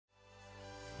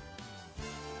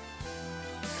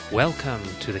Welcome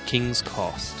to the King's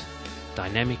Cast,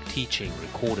 dynamic teaching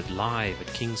recorded live at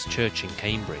King's Church in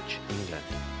Cambridge, England.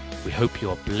 We hope you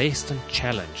are blessed and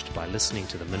challenged by listening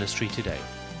to the ministry today.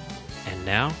 And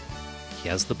now,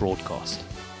 here's the broadcast.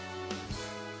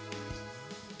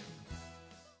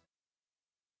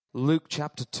 Luke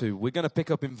chapter 2. We're going to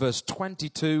pick up in verse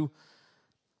 22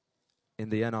 in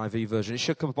the NIV version. It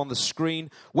should come up on the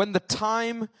screen. When the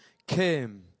time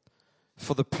came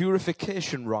for the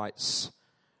purification rites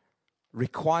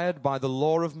required by the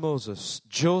law of Moses,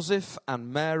 Joseph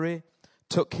and Mary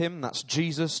took him, that's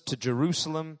Jesus, to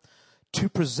Jerusalem to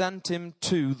present him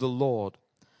to the Lord.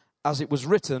 As it was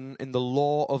written in the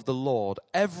law of the Lord,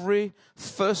 every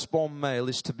firstborn male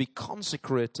is to be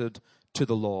consecrated to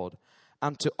the Lord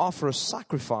and to offer a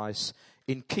sacrifice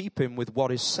in keeping with what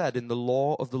is said in the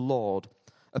law of the Lord,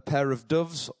 a pair of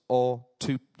doves or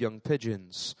 2 young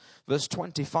pigeons. Verse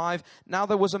 25, now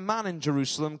there was a man in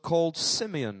Jerusalem called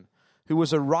Simeon, who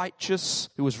was righteous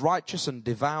and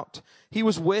devout. He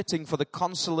was waiting for the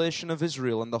consolation of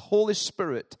Israel, and the Holy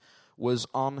Spirit was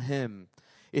on him.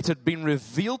 It had been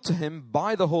revealed to him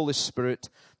by the Holy Spirit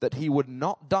that he would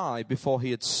not die before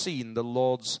he had seen the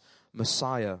Lord's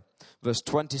Messiah. Verse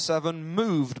 27,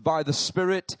 moved by the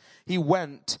Spirit, he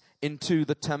went into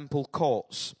the temple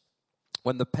courts.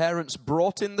 When the parents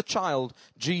brought in the child,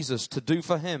 Jesus, to do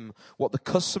for him what the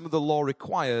custom of the law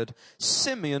required,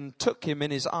 Simeon took him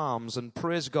in his arms and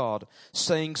praised God,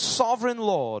 saying, Sovereign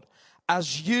Lord,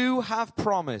 as you have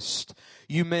promised,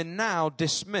 you may now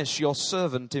dismiss your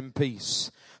servant in peace.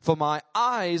 For my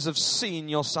eyes have seen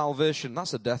your salvation.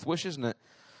 That's a death wish, isn't it?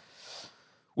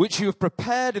 Which you have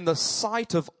prepared in the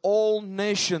sight of all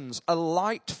nations, a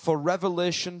light for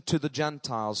revelation to the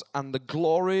Gentiles and the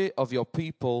glory of your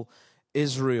people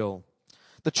Israel.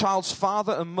 The child's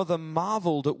father and mother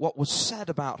marveled at what was said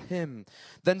about him.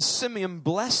 Then Simeon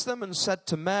blessed them and said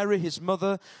to Mary, his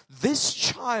mother, this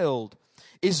child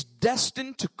is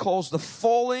destined to cause the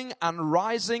falling and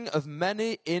rising of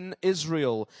many in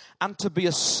Israel, and to be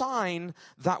a sign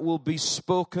that will be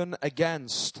spoken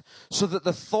against, so that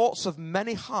the thoughts of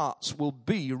many hearts will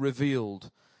be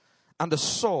revealed, and a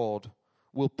sword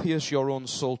will pierce your own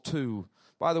soul too.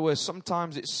 By the way,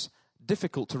 sometimes it's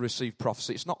difficult to receive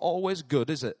prophecy. It's not always good,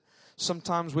 is it?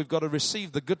 Sometimes we've got to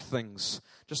receive the good things.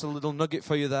 Just a little nugget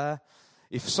for you there.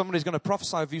 If somebody's going to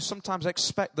prophesy of you, sometimes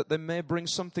expect that they may bring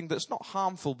something that's not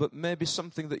harmful, but maybe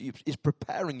something that is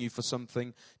preparing you for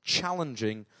something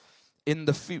challenging in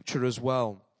the future as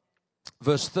well.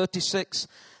 Verse 36,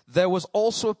 there was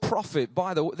also a prophet,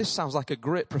 by the way, this sounds like a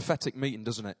great prophetic meeting,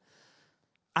 doesn't it?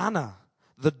 Anna,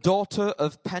 the daughter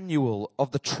of Penuel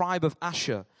of the tribe of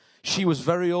Asher. She was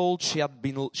very old. She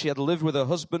had lived with her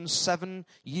husband 7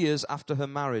 years after her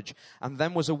marriage, and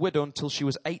then was a widow until she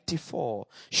was 84.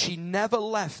 She never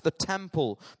left the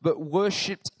temple, but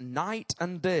worshipped night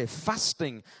and day,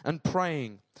 fasting and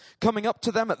praying. Coming up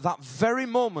to them at that very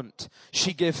moment,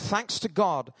 she gave thanks to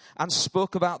God and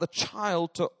spoke about the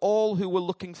child to all who were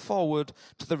looking forward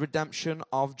to the redemption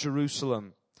of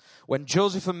Jerusalem. When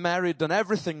Joseph and Mary had done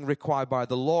everything required by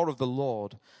the law of the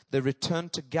Lord, they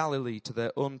returned to Galilee, to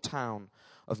their own town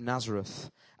of Nazareth.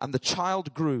 And the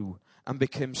child grew and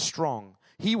became strong.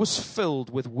 He was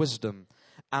filled with wisdom,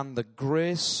 and the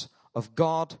grace of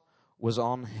God was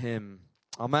on him.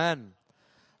 Amen.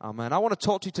 Amen. I want to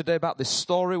talk to you today about this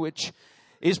story, which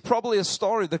is probably a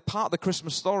story, the part of the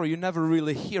Christmas story you never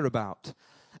really hear about.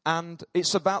 And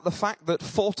it's about the fact that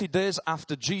 40 days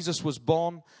after Jesus was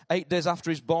born, 8 days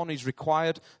after he's born, he's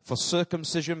required for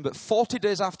circumcision. But 40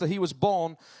 days after he was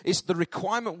born, the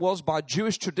requirement was by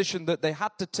Jewish tradition that they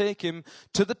had to take him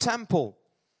to the temple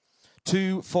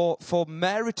for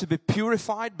Mary to be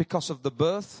purified because of the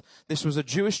birth. This was a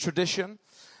Jewish tradition,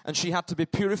 and she had to be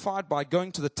purified by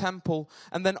going to the temple.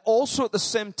 And then also at the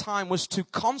same time was to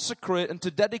consecrate and to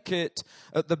dedicate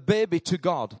the baby to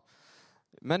God.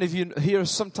 Many of you here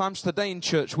sometimes today in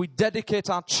church, we dedicate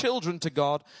our children to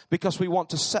God because we want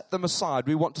to set them aside.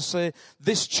 We want to say,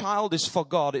 this child is for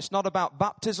God. It's not about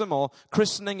baptism or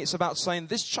christening. It's about saying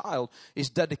this child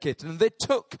is dedicated. And they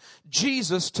took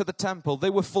Jesus to the temple. They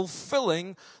were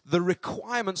fulfilling the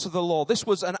requirements of the law. This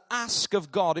was an ask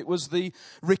of God. It was the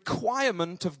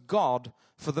requirement of God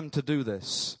for them to do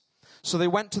this. So they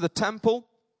went to the temple,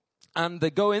 and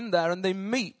they go in there and they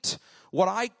meet what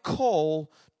I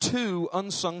call 2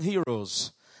 unsung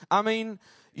heroes. I mean,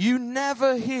 you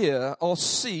never hear or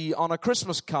see on a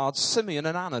Christmas card Simeon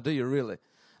and Anna, do you really?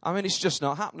 I mean, it's just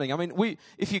not happening. I mean,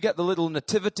 if you get the little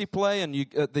nativity play and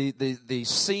the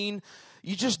scene,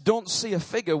 you just don't see a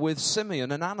figure with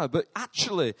Simeon and Anna. But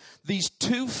actually, these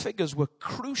 2 figures were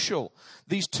crucial.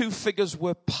 These 2 figures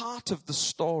were part of the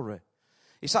story.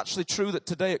 It's actually true that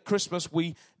today at Christmas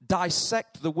we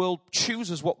dissect. The world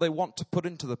chooses what they want to put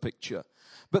into the picture.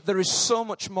 But there is so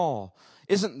much more,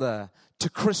 isn't there, to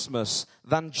Christmas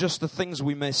than just the things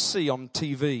we may see on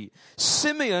TV.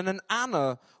 Simeon and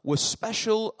Anna were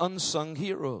special unsung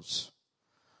heroes.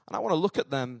 And I want to look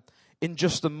at them in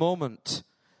just a moment.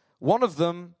 One of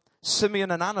them,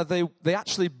 Simeon and Anna, they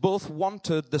actually both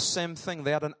wanted the same thing.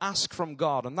 They had an ask from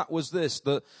God, and that was this,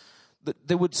 that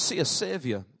they would see a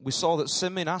Savior. We saw that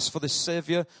Simeon asked for this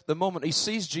Savior. The moment he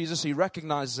sees Jesus, he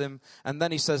recognizes him, and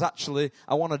then he says, actually,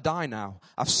 I want to die now.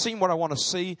 I've seen what I want to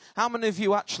see. How many of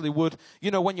you actually would,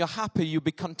 when you're happy, you'd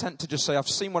be content to just say, I've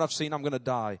seen what I've seen, I'm going to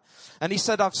die. And he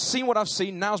said, I've seen what I've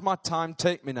seen, now's my time,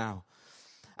 take me now.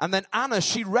 And then Anna,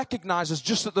 she recognizes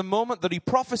just at the moment that he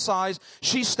prophesies,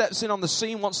 she steps in on the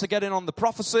scene, wants to get in on the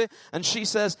prophecy, and she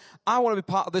says, I want to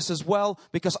be part of this as well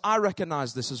because I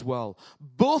recognize this as well.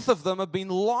 Both of them have been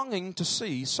longing to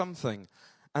see something.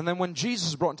 And then when Jesus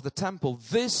was brought into the temple,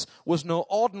 this was no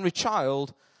ordinary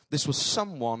child. This was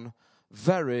someone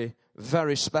very,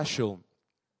 very special.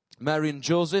 Mary and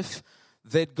Joseph,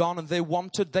 they'd gone and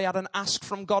they had an ask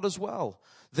from God as well.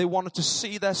 They wanted to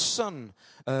see their son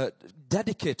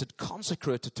dedicated,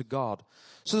 consecrated to God.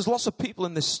 So there's lots of people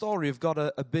in this story who've got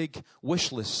a big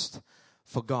wish list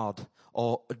for God,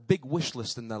 or a big wish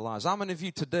list in their lives. How many of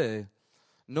you today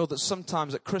know that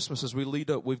sometimes at Christmas as we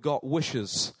lead up, we've got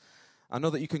wishes? I know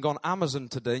that you can go on Amazon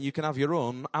today and you can have your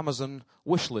own Amazon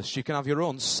wish list. You can have your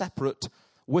own separate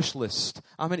wish list.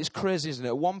 I mean, it's crazy, isn't it?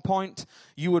 At one point,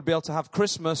 you would be able to have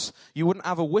Christmas. You wouldn't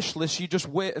have a wish list. You just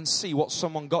wait and see what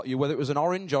someone got you, whether it was an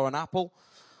orange or an apple.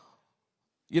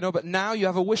 But now you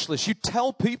have a wish list. You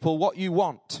tell people what you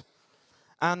want.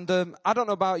 And I don't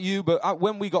know about you, but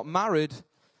when we got married,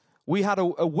 we had a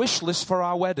wish list for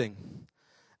our wedding.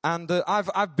 And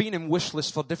I've been in wish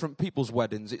lists for different people's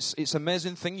weddings. It's an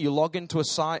amazing thing. You log into a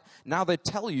site. Now they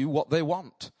tell you what they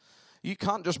want. You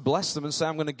can't just bless them and say,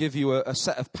 I'm going to give you a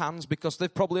set of pans, because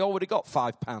they've probably already got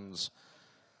 5 pans.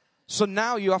 So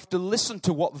now you have to listen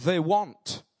to what they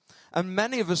want. And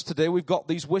many of us today, we've got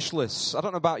these wish lists. I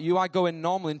don't know about you. I go in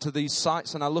normally into these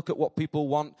sites and I look at what people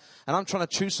want. And I'm trying to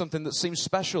choose something that seems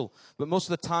special. But most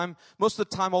of the time,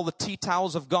 all the tea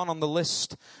towels have gone on the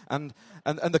list. And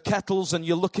the kettles, and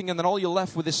you're looking, and then all you're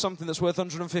left with is something that's worth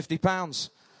 £150.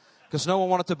 Because no one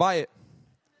wanted to buy it.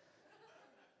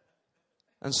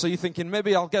 And so you're thinking,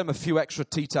 maybe I'll get them a few extra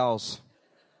tea towels.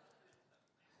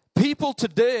 People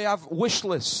today have wish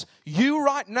lists. You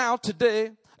right now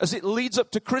today, as it leads up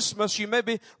to Christmas, you may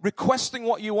be requesting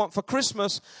what you want for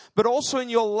Christmas, but also in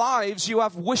your lives you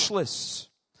have wish lists.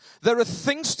 There are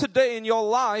things today in your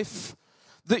life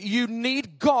that you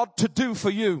need God to do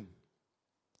for you.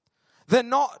 They're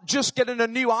not just getting a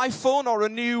new iPhone or a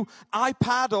new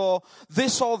iPad or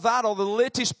this or that or the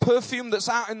latest perfume that's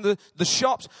out in the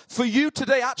shops. For you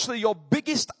today, actually, your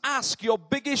biggest ask, your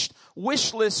biggest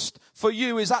wish list for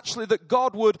you is actually that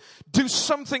God would do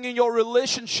something in your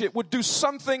relationship, would do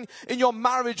something in your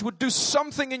marriage, would do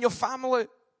something in your family.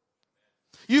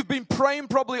 You've been praying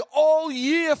probably all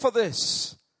year for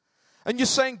this. And you're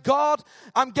saying, God,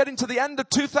 I'm getting to the end of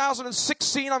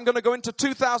 2016. I'm going to go into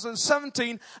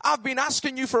 2017. I've been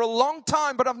asking you for a long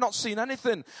time, but I've not seen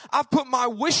anything. I've put my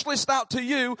wish list out to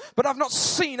you, but I've not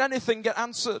seen anything get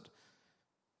answered.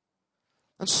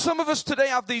 And some of us today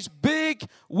have these big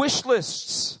wish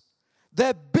lists.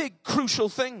 They're big, crucial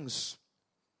things.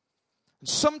 And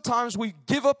sometimes we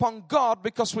give up on God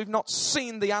because we've not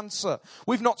seen the answer.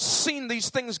 We've not seen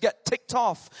these things get ticked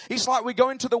off. It's like we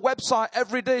go into the website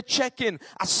every day checking,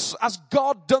 has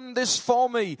God done this for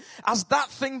me? Has that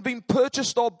thing been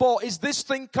purchased or bought? Is this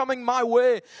thing coming my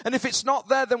way? And if it's not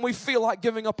there, then we feel like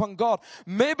giving up on God.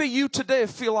 Maybe you today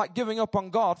feel like giving up on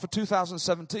God for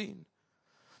 2017.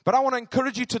 But I want to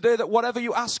encourage you today that whatever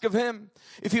you ask of Him,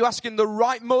 if you ask in the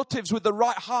right motives with the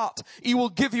right heart, He will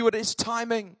give you at His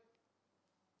timing.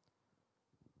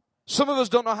 Some of us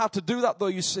don't know how to do that though,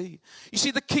 you see. You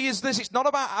see, the key is this. It's not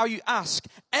about how you ask.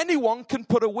 Anyone can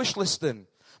put a wish list in.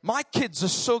 My kids are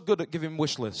so good at giving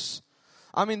wish lists.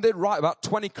 I mean, they write about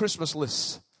 20 Christmas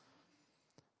lists.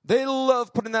 They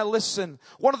love putting their lists in.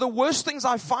 One of the worst things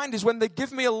I find is when they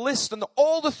give me a list and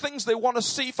all the things they want to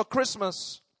see for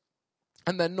Christmas,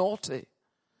 and they're naughty.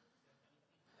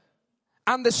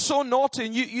 And they're so naughty,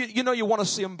 and you know you want to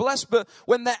see them blessed, but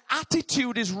when their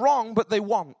attitude is wrong, but they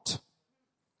want.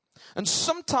 And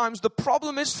sometimes the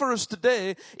problem is for us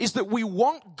today is that we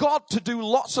want God to do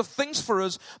lots of things for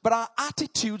us, but our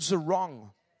attitudes are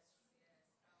wrong.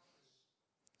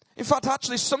 In fact,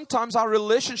 actually, sometimes our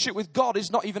relationship with God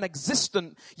is not even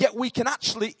existent, yet we can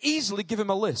actually easily give Him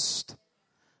a list.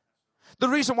 The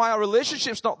reason why our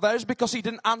relationship's not there is because he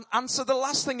didn't answer the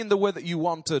last thing in the way that you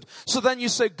wanted. So then you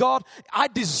say, God, I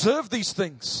deserve these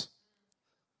things.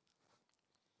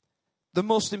 The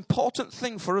most important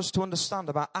thing for us to understand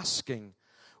about asking,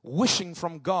 wishing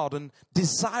from God and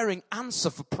desiring answer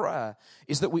for prayer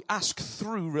is that we ask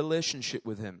through relationship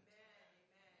with him.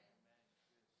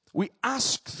 We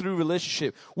ask through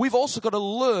relationship. We've also got to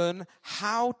learn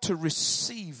how to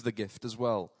receive the gift as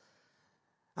well.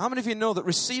 How many of you know that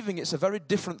receiving it's a very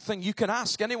different thing? You can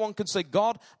ask. Anyone can say,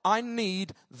 God, I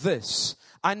need this.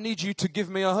 I need you to give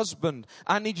me a husband.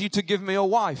 I need you to give me a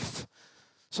wife.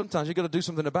 Sometimes you've got to do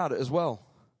something about it as well.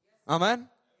 Amen?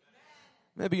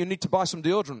 Maybe you need to buy some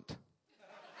deodorant.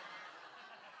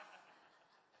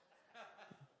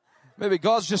 Maybe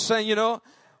God's just saying, you know,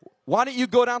 why don't you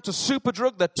go down to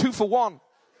Superdrug? They're 2 for 1.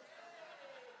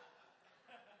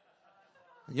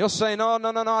 And you're saying, no,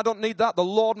 I don't need that. The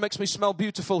Lord makes me smell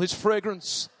beautiful. His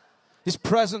fragrance, his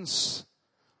presence.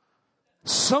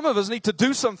 Some of us need to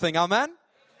do something. Amen?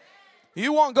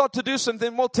 You want God to do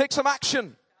something? Well, take some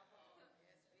action.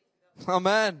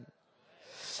 Amen.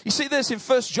 You see this in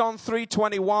 1 John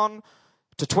 3:21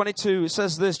 to 22. It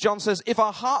says this. John says, if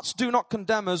our hearts do not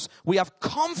condemn us, we have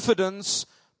confidence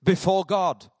before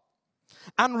God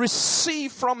and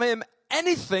receive from him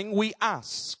anything we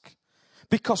ask,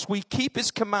 because we keep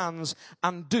his commands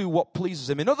and do what pleases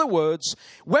him. In other words,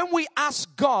 when we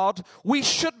ask God, we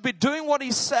should be doing what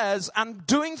he says and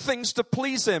doing things to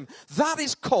please him. That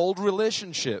is called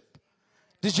relationship.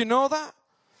 Did you know that?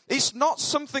 It's not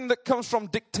something that comes from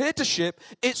dictatorship,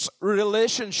 it's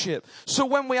relationship. So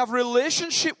when we have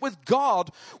relationship with God,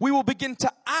 we will begin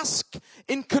to ask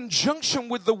in conjunction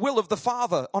with the will of the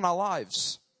Father on our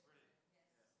lives.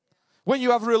 When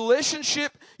you have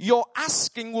relationship, your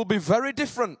asking will be very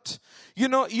different. You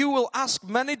know, you will ask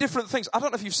many different things. I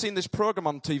don't know if you've seen this program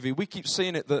on TV. We keep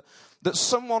seeing it, that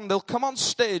someone, they'll come on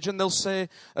stage and they'll say,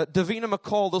 Davina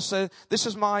McCall, they'll say, this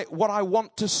is what I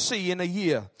want to see in a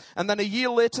year. And then a year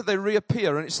later they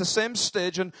reappear and it's the same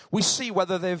stage and we see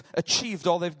whether they've achieved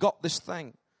or they've got this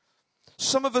thing.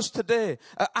 Some of us today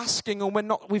are asking and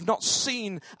we've not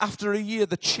seen after a year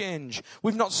the change.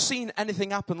 We've not seen anything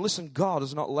happen. Listen, God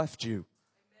has not left you.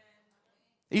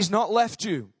 He's not left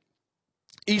you.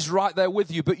 He's right there with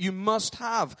you, but you must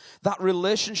have that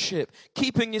relationship,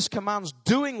 keeping his commands,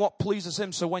 doing what pleases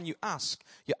him. So when you ask,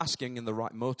 you're asking in the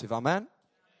right motive. Amen?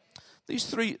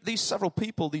 These several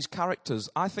people, these characters,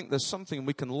 I think there's something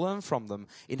we can learn from them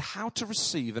in how to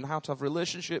receive and how to have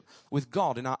relationship with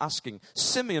God in our asking.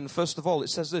 Simeon, first of all, it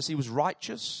says this, he was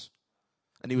righteous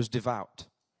and he was devout.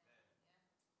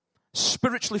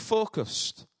 Spiritually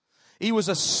focused. He was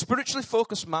a spiritually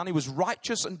focused man. He was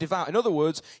righteous and devout. In other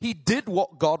words, he did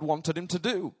what God wanted him to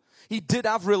do. He did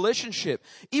have relationship.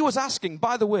 He was asking,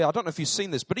 by the way, I don't know if you've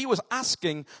seen this, but he was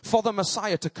asking for the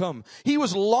Messiah to come. He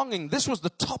was longing. This was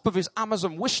the top of his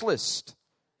Amazon wish list.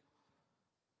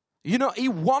 You know, he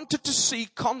wanted to see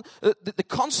the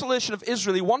consolation of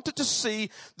Israel. He wanted to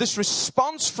see this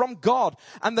response from God.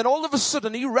 And then all of a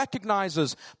sudden he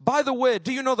recognizes, by the way,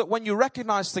 do you know that when you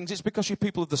recognize things, it's because you're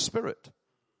people of the Spirit?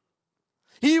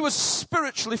 He was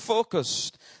spiritually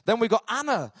focused. Then we got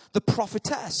Anna, the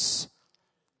prophetess.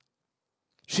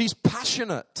 She's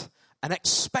passionate and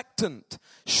expectant.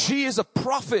 She is a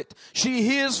prophet. She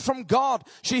hears from God.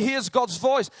 She hears God's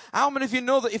voice. How many of you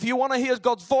know that if you want to hear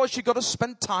God's voice, you've got to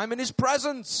spend time in his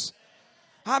presence?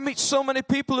 I meet so many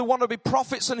people who want to be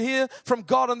prophets and hear from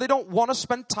God, and they don't want to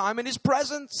spend time in his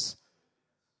presence.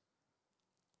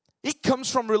 It comes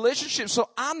from relationship. So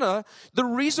Anna, the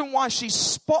reason why she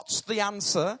spots the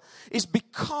answer is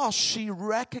because she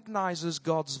recognizes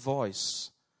God's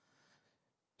voice.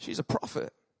 She's a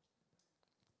prophet.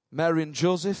 Mary and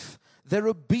Joseph, they're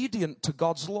obedient to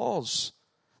God's laws.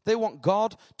 They want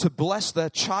God to bless their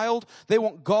child. They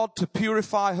want God to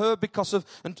purify her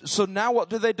and so now what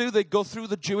do? They go through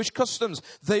the Jewish customs.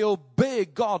 They obey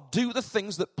God, do the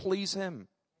things that please him.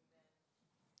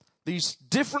 These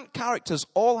different characters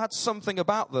all had something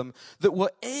about them that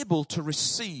were able to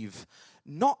receive.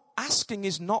 Not asking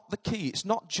is not the key. It's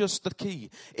not just the key.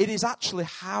 It is actually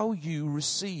how you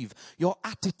receive, your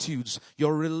attitudes,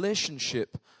 your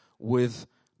relationship with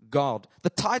God.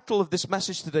 The title of this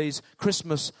message today is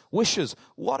Christmas Wishes.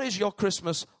 What is your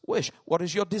Christmas wish? What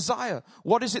is your desire?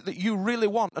 What is it that you really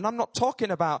want? And I'm not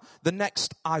talking about the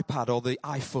next iPad or the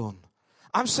iPhone.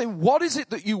 I'm saying, what is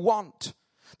it that you want?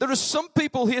 There are some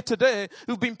people here today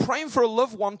who've been praying for a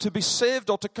loved one to be saved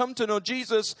or to come to know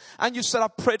Jesus, and you said,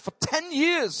 I've prayed for 10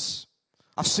 years.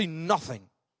 I've seen nothing.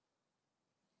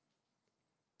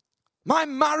 My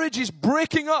marriage is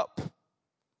breaking up.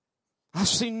 I've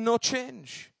seen no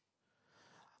change.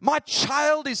 My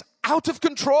child is out of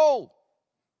control.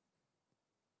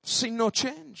 Seen no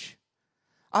change.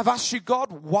 I've asked you,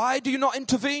 God, why do you not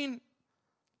intervene?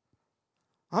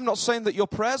 I'm not saying that your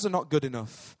prayers are not good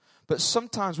enough, but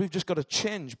sometimes we've just got to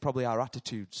change probably our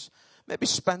attitudes. Maybe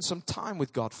spend some time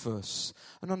with God first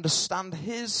and understand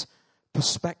His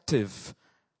perspective.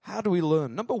 How do we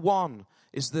learn? Number one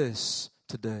is this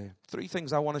today. 3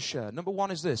 things I want to share. Number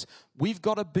one is this. We've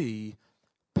got to be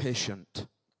patient.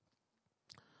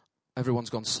 Everyone's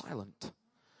gone silent.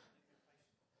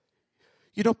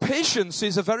 You know, patience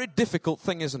is a very difficult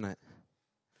thing, isn't it?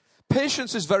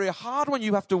 Patience is very hard when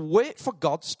you have to wait for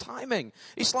God's timing.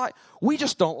 It's like, we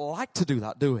just don't like to do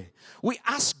that, do we? We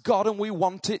ask God and we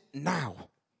want it now.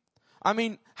 I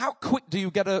mean, how quick do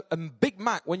you get a Big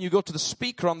Mac when you go to the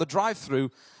speaker on the drive-thru?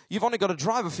 You've only got to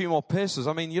drive a few more paces.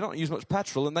 I mean, you don't use much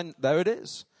petrol, and then there it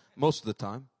is, most of the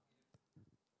time.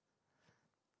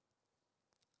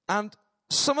 And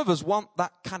some of us want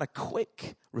that kind of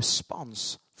quick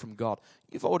response from God.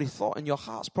 You've already thought in your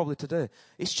hearts probably today,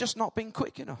 it's just not been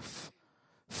quick enough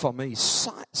for me.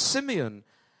 Simeon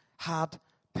had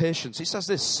patience. He says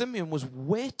this, Simeon was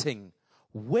waiting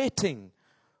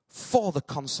for the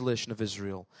consolation of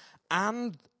Israel.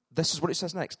 And this is what it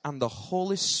says next, and the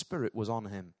Holy Spirit was on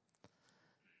him.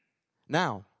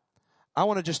 Now, I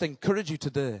want to just encourage you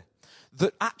today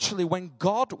that actually when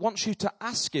God wants you to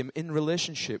ask Him in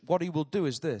relationship, what He will do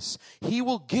is this. He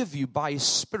will give you by His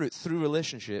Spirit through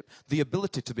relationship the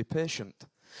ability to be patient.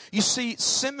 You see,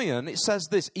 Simeon, it says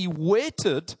this, he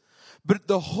waited, but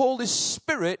the Holy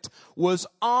Spirit was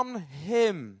on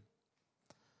him.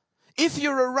 If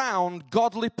you're around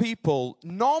godly people,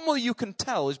 normally you can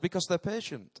tell is because they're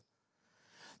patient.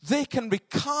 They can be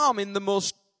calm in the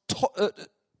most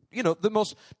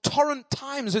torrent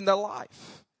times in their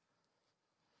life.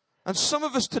 And some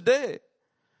of us today,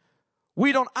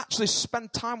 we don't actually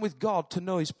spend time with God to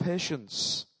know His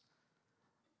patience.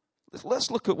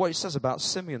 Let's look at what it says about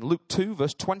Simeon. Luke 2,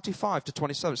 verse 25 to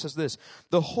 27, it says this.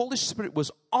 The Holy Spirit was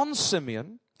on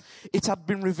Simeon. It had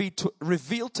been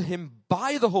revealed to him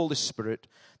by the Holy Spirit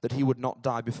that he would not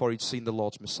die before he'd seen the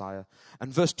Lord's Messiah.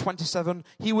 And verse 27,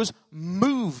 he was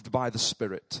moved by the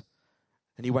Spirit.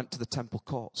 And he went to the temple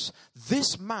courts.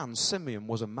 This man, Simeon,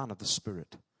 was a man of the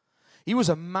Spirit. He was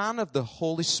a man of the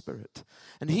Holy Spirit.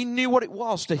 And he knew what it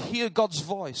was to hear God's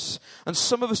voice. And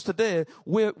some of us today,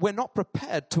 we're not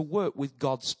prepared to work with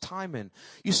God's timing.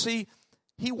 You see,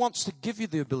 He wants to give you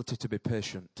the ability to be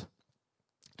patient.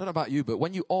 I don't know about you, but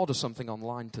when you order something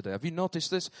online today, have you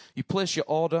noticed this? You place your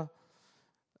order.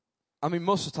 I mean,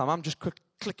 most of the time, I'm just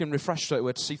clicking refresh straight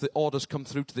away to see if the orders come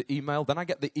through to the email. Then I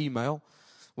get the email.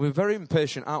 We're very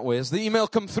impatient, aren't we? Has the email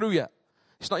come through yet?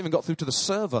 It's not even got through to the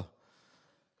server.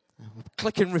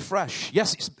 Click and refresh.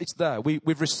 Yes, it's there.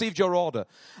 We've received your order.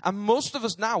 And most of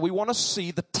us now, we want to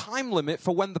see the time limit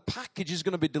for when the package is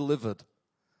going to be delivered.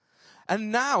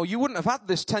 And now, you wouldn't have had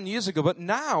this 10 years ago, but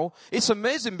now it's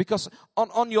amazing because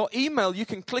on your email, you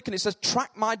can click and it says,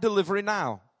 track my delivery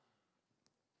now.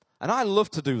 And I love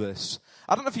to do this.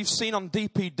 I don't know if you've seen on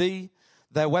DPD,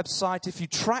 their website, if you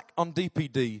track on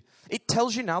DPD, it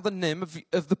tells you now the name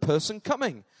of the person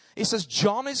coming. It says,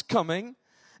 John is coming.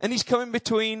 And he's coming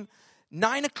between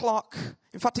 9 o'clock.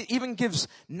 In fact, it even gives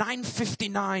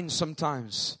 9:59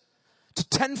 sometimes. To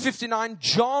 10:59,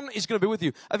 John is going to be with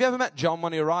you. Have you ever met John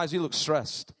when he arrives? He looks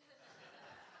stressed.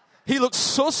 He looks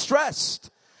so stressed.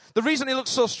 The reason he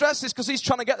looks so stressed is because he's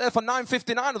trying to get there for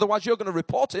 9:59. Otherwise, you're going to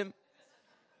report him.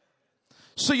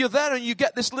 So you're there and you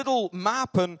get this little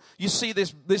map and you see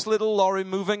this little lorry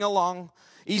moving along.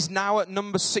 He's now at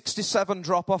number 67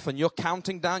 drop-off and you're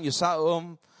counting down. You're sat at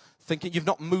home, thinking you've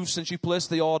not moved since you placed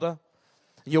the order.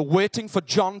 And you're waiting for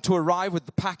John to arrive with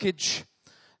the package.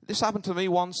 This happened to me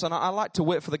once, and I like to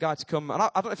wait for the guy to come. And I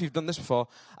don't know if you've done this before.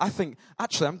 I think,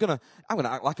 actually, I'm gonna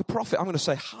act like a prophet. I'm going to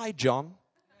say, hi, John,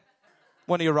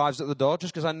 when he arrives at the door,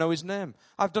 just because I know his name.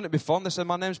 I've done it before, and they said,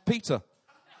 my name's Peter.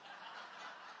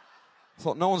 I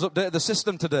thought, no one's updated the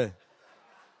system today.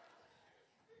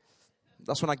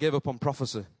 That's when I gave up on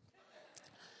prophecy.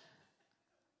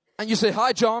 And you say,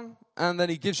 hi, John. And then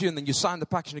he gives you, and then you sign the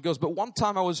package, and he goes. But one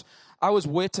time I was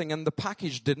waiting, and the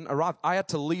package didn't arrive. I had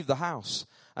to leave the house.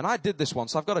 And I did this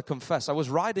once. I've got to confess. I was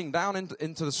riding down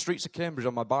into the streets of Cambridge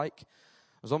on my bike.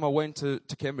 I was on my way into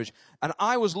Cambridge. And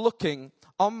I was looking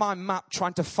on my map,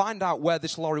 trying to find out where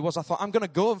this lorry was. I thought, I'm going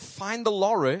to go and find the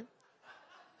lorry.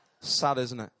 Sad,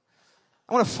 isn't it?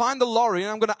 I'm going to find the lorry,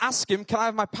 and I'm going to ask him, can I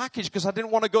have my package? Because I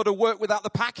didn't want to go to work without the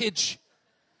package.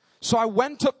 So I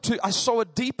went up I saw a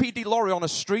DPD lorry on a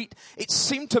street. It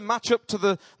seemed to match up to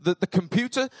the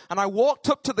computer. And I walked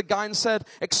up to the guy and said,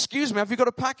 excuse me, have you got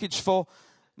a package for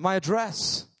my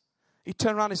address? He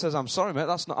turned around and he says, I'm sorry, mate,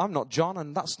 I'm not John,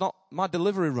 and that's not my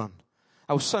delivery run.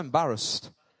 I was so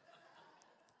embarrassed.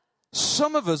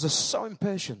 Some of us are so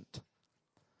impatient.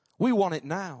 We want it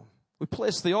now. We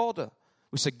place the order.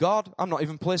 We say, God, I'm not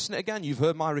even placing it again. You've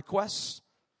heard my requests.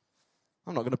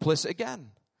 I'm not going to place it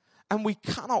again. And we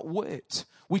cannot wait.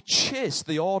 We chase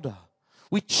the order.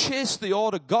 We chase the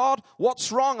order. God,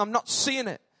 what's wrong? I'm not seeing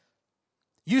it.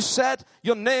 You said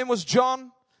your name was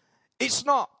John. It's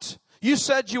not. You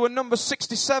said you were number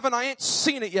 67. I ain't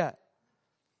seen it yet.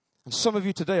 And some of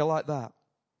you today are like that.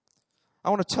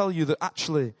 I want to tell you that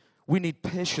actually we need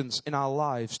patience in our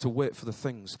lives to wait for the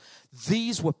things.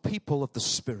 These were people of the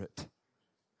Spirit.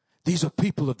 These are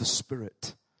people of the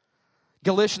Spirit.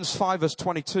 Galatians 5 verse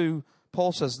 22,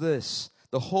 Paul says this,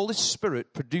 the Holy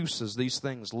Spirit produces these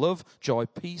things, love, joy,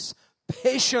 peace,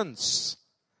 patience.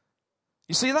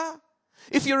 You see that?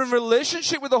 If you're in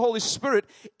relationship with the Holy Spirit,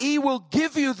 He will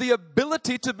give you the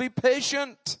ability to be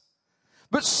patient.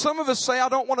 But some of us say, I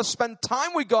don't want to spend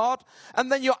time with God.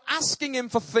 And then you're asking Him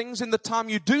for things in the time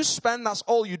you do spend. That's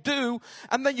all you do.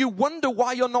 And then you wonder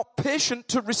why you're not patient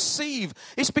to receive.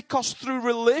 It's because through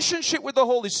relationship with the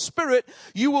Holy Spirit,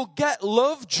 you will get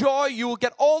love, joy, you will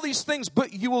get all these things,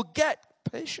 but you will get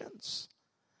patience.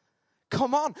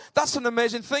 Come on. That's an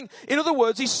amazing thing. In other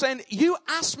words, He's saying, you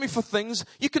ask me for things,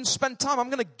 you can spend time. I'm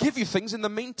going to give you things in the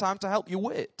meantime to help you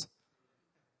wait.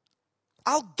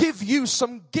 I'll give you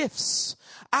some gifts.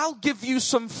 I'll give you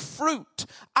some fruit.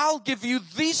 I'll give you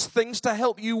these things to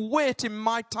help you wait in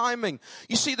my timing.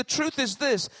 You see, the truth is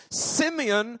this.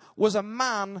 Simeon was a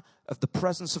man of the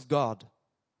presence of God.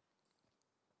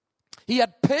 He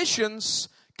had patience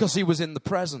because he was in the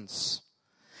presence.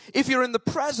 If you're in the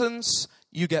presence,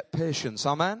 you get patience.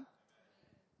 Amen?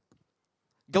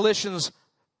 Galatians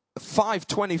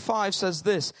 5:25 says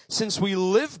this, since we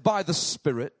live by the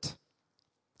Spirit,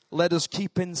 let us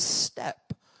keep in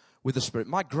step with the Spirit.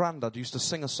 My granddad used to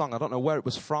sing a song. I don't know where it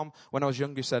was from. When I was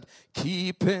younger, he said,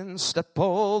 keep in step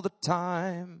all the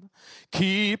time.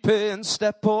 Keep in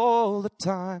step all the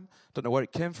time. Don't know where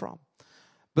it came from.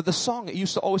 But the song, it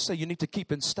used to always say, you need to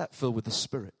keep in step filled with the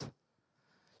Spirit.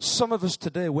 Some of us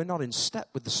today, we're not in step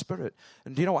with the Spirit.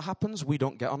 And do you know what happens? We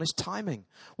don't get on His timing.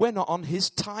 We're not on His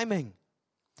timing.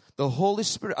 The Holy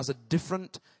Spirit has a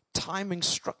different timing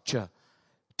structure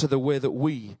to the way that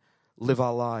we live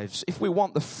our lives. If we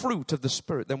want the fruit of the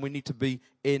Spirit, then we need to be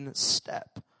in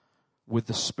step with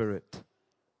the Spirit.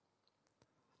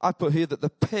 I put here that the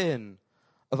pain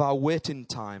of our waiting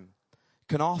time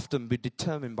can often be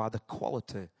determined by the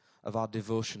quality of our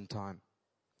devotion time.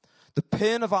 The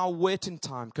pain of our waiting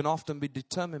time can often be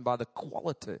determined by the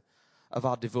quality of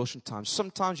our devotion time.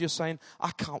 Sometimes you're saying,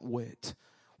 I can't wait.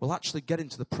 Well, actually get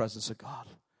into the presence of God.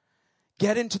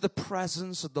 Get into the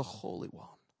presence of the Holy One.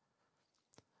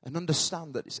 And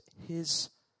understand that it's His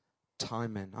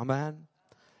timing. Amen?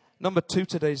 Number 2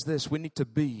 today is this. We need to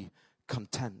be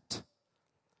content.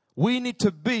 We need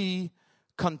to be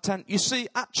content. You see,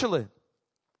 actually,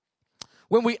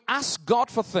 when we ask God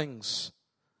for things,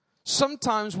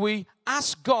 sometimes we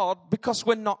ask God because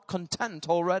we're not content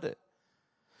already.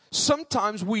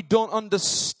 Sometimes we don't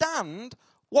understand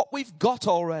what we've got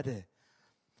already.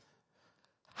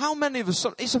 How many of us,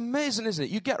 it's amazing, isn't it?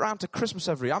 You get around to Christmas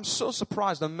every year. I'm so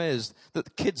surprised and amazed that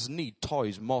the kids need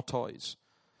toys, more toys.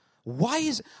 Why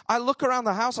is, I look around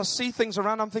the house, I see things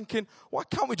around, I'm thinking, why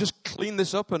can't we just clean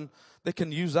this up and they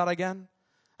can use that again?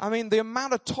 I mean, the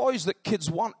amount of toys that kids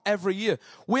want every year.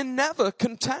 We're never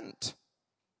content.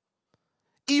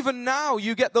 Even now,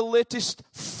 you get the latest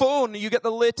phone, you get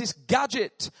the latest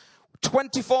gadget.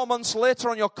 24 months later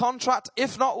on your contract,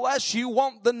 if not less, you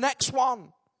want the next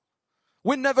one.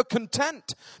 We're never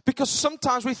content because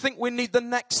sometimes we think we need the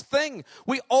next thing.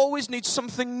 We always need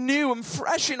something new and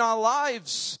fresh in our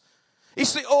lives.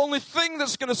 It's the only thing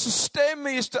that's going to sustain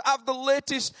me is to have the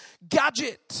latest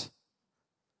gadget.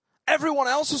 Everyone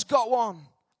else has got one.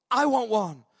 I want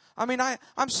one. I mean,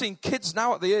 I'm seeing kids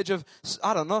now at the age of,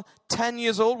 10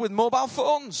 years old with mobile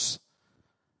phones.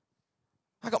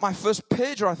 I got my first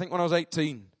pager, I think, when I was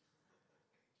 18.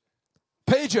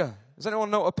 Pager. Does anyone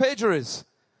know what a pager is?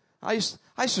 I used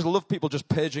to love people just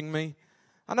paging me.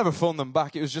 I never phoned them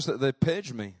back. It was just that they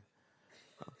paged me.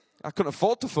 I couldn't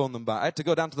afford to phone them back. I had to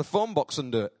go down to the phone box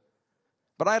and do it.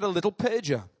 But I had a little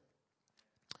pager.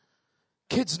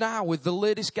 Kids now with the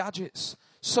latest gadgets.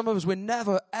 Some of us, we're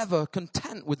never, ever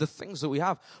content with the things that we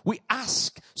have. We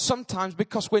ask sometimes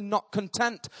because we're not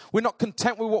content. We're not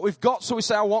content with what we've got, so we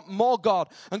say, I want more, God.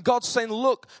 And God's saying,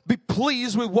 look, be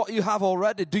pleased with what you have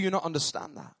already. Do you not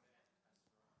understand that?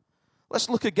 Let's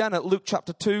look again at Luke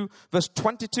chapter 2, verse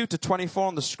 22 to 24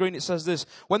 on the screen. It says this,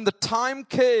 when the time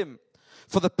came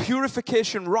for the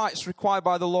purification rites required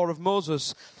by the law of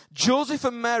Moses. Joseph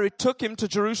and Mary took him to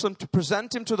Jerusalem to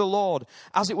present him to the Lord.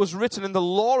 As it was written in the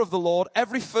law of the Lord,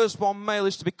 every firstborn male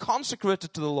is to be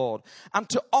consecrated to the Lord and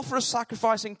to offer a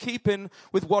sacrifice in keeping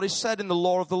with what is said in the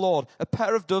law of the Lord, a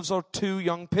pair of doves or 2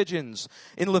 young pigeons.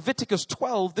 In Leviticus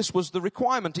 12, this was the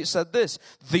requirement. It said this: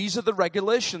 these are the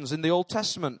regulations in the Old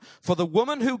Testament for the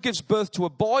woman who gives birth to a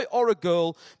boy or a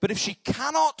girl, but if she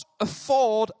cannot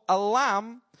afford a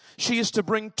lamb, she is to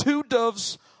bring 2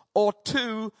 doves or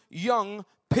 2 young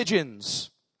pigeons.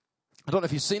 I don't know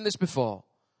if you've seen this before.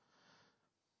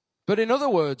 But in other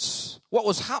words, what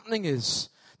was happening is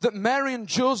that Mary and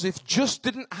Joseph just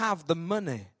didn't have the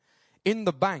money in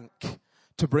the bank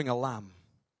to bring a lamb.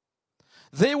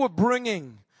 They were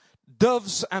bringing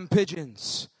doves and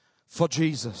pigeons for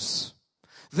Jesus.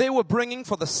 They were bringing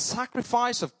for the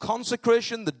sacrifice of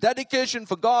consecration, the dedication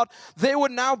for God. They were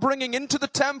now bringing into the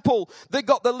temple. They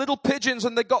got their little pigeons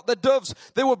and they got their doves.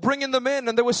 They were bringing them in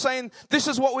and they were saying, this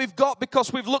is what we've got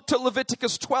because we've looked at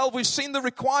Leviticus 12. We've seen the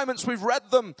requirements. We've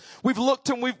read them. We've looked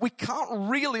and we can't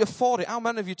really afford it. How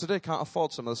many of you today can't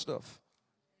afford some of the stuff?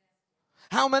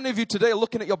 How many of you today are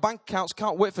looking at your bank accounts,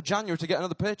 can't wait for January to get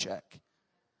another paycheck?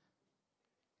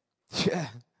 Yeah.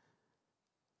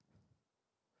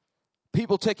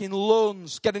 People taking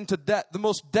loans, getting into debt. The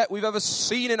most debt we've ever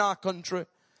seen in our country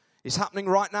is happening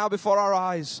right now before our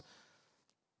eyes.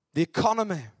 The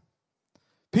economy.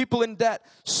 People in debt.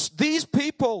 These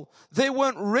people, they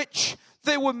weren't rich.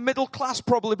 They were middle class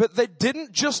probably, but they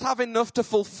didn't just have enough to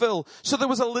fulfill. So there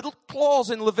was a little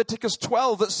clause in Leviticus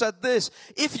 12 that said this: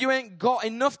 if you ain't got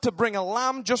enough to bring a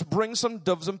lamb, just bring some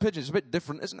doves and pigeons. It's a bit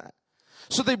different, isn't it?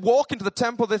 So they walk into the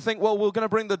temple, they think, well, we're going to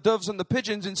bring the doves and the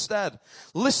pigeons instead.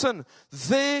 Listen,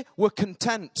 they were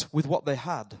content with what they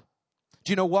had.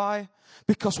 Do you know why?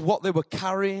 Because what they were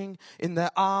carrying in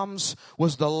their arms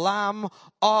was the Lamb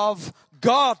of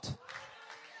God.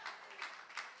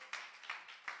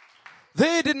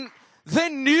 They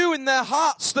knew in their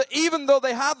hearts that even though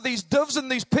they had these doves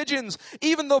and these pigeons,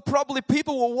 even though probably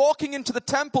people were walking into the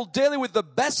temple daily with the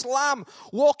best lamb,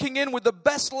 walking in with the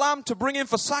best lamb to bring in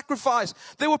for sacrifice,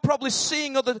 they were probably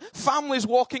seeing other families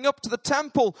walking up to the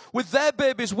temple with their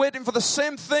babies waiting for the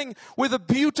same thing with a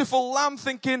beautiful lamb,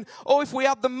 thinking, oh, if we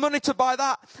had the money to buy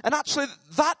that. And actually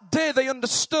that day they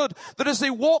understood that as they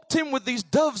walked in with these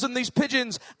doves and these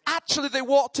pigeons, actually they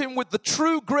walked in with the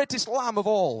true greatest lamb of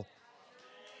all.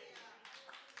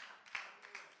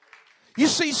 You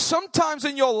see, sometimes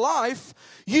in your life,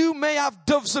 you may have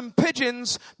doves and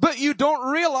pigeons, but you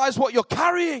don't realize what you're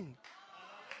carrying.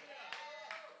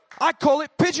 I call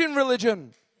it pigeon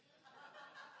religion.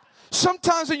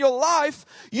 Sometimes in your life,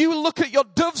 you look at your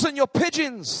doves and your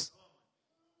pigeons,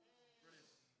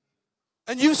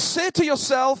 and you say to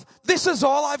yourself, this is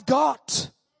all I've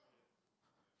got.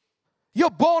 You're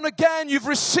born again, you've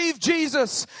received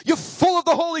Jesus, you're full of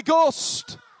the Holy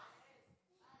Ghost.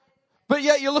 But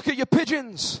yet you look at your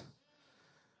pigeons.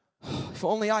 If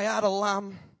only I had a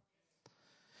lamb.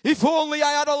 If only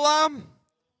I had a lamb.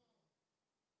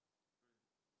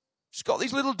 She's got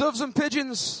these little doves and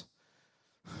pigeons.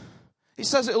 He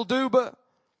says it'll do, but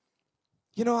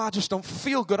you know, I just don't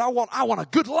feel good. I want a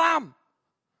good lamb.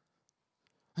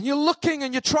 And you're looking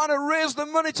and you're trying to raise the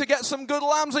money to get some good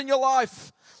lambs in your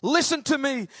life. Listen to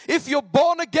me. If you're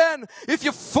born again, if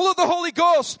you're full of the Holy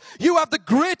Ghost, you have the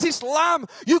greatest lamb.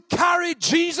 You carry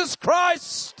Jesus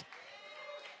Christ.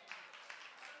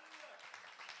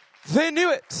 They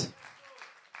knew it.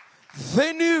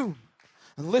 They knew.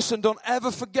 And listen, don't ever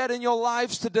forget in your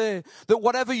lives today that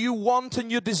whatever you want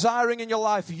and you're desiring in your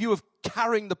life, you are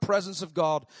carrying the presence of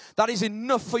God. That is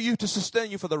enough for you to sustain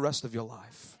you for the rest of your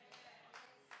life.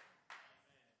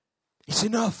 It's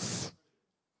enough.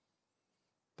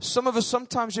 Some of us,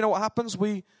 sometimes, you know what happens?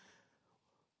 We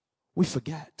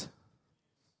forget.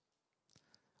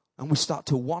 And we start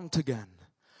to want again.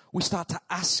 We start to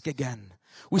ask again.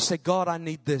 We say, God, I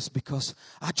need this because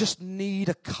I just need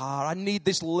a car. I need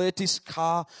this latest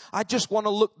car. I just want to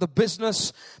look the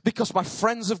business because my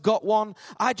friends have got one.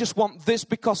 I just want this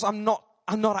because I'm not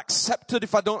accepted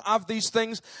if I don't have these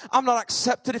things. I'm not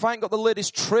accepted if I ain't got the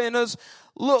latest trainers.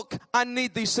 Look, I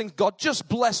need these things. God, just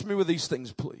bless me with these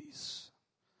things, please.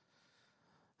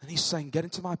 And he's saying, get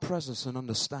into my presence and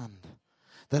understand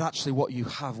that actually what you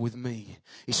have with me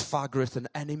is far greater than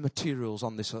any materials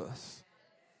on this earth.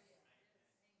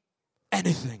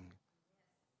 Anything.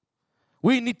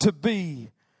 We need to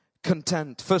be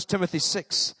content. 1 Timothy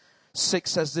 6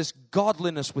 says this: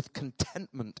 godliness with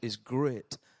contentment is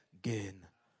great gain.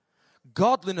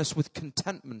 Godliness with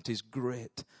contentment is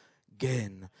great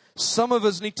gain. Some of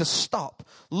us need to stop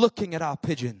looking at our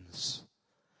pigeons.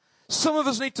 Some of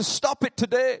us need to stop it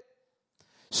today.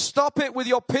 Stop it with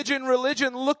your pigeon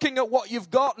religion, looking at what you've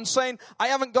got and saying, I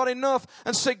haven't got enough.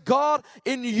 And say, God,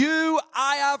 in you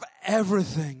I have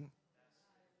everything.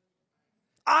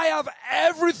 I have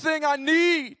everything I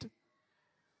need.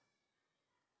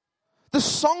 The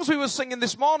songs we were singing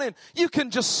this morning, you can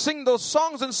just sing those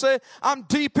songs and say, I'm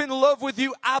deep in love with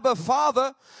you, Abba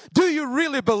Father. Do you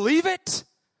really believe it?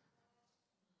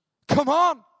 Come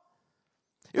on.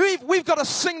 We've got to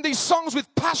sing these songs with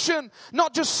passion,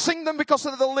 not just sing them because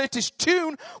they're the latest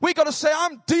tune. We've got to say,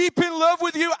 I'm deep in love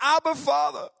with you, Abba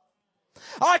Father.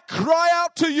 I cry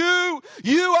out to you.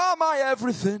 You are my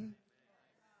everything.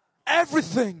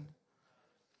 Everything.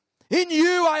 In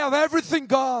you I have everything,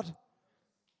 God.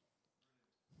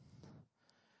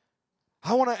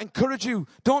 I want to encourage you,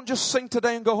 don't just sing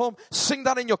today and go home. Sing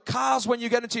that in your cars when you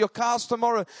get into your cars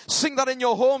tomorrow. Sing that in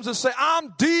your homes and say,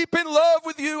 I'm deep in love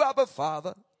with you, Abba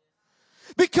Father.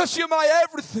 Because you're my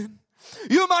everything.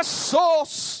 You're my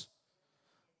source.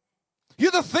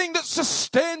 You're the thing that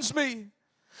sustains me.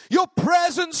 Your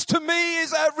presence to me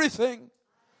is everything.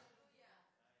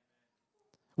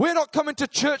 We're not coming to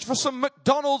church for some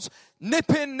McDonald's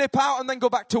nip in, nip out, and then go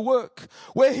back to work.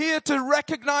 We're here to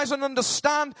recognize and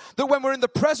understand that when we're in the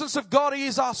presence of God, He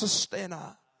is our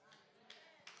sustainer.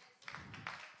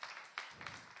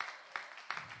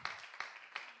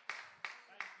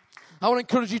 I want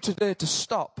to encourage you today to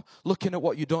stop looking at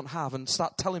what you don't have and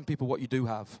start telling people what you do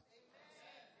have.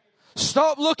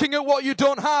 Stop looking at what you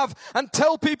don't have and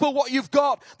tell people what you've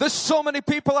got. There's so many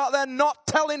people out there not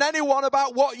telling anyone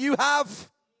about what you have.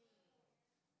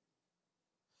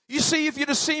 You see, if you'd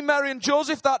have seen Mary and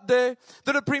Joseph that day,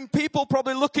 there'd have been people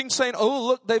probably looking, saying, oh,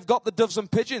 look, they've got the doves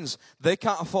and pigeons. They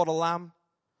can't afford a lamb.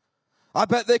 I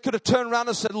bet they could have turned around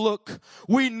and said, look,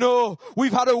 we know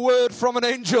we've had a word from an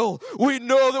angel. We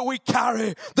know that we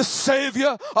carry the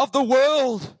Savior of the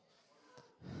world.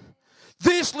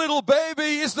 This little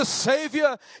baby is the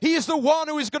Savior. He is the one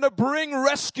who is going to bring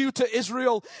rescue to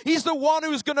Israel. He's the one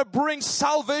who is going to bring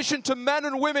salvation to men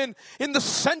and women in the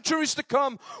centuries to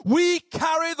come. We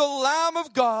carry the Lamb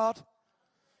of God.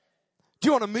 Do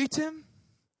you want to meet Him?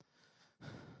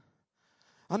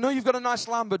 I know you've got a nice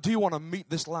lamb, but do you want to meet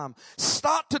this lamb?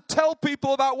 Start to tell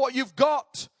people about what you've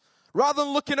got rather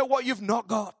than looking at what you've not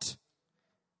got.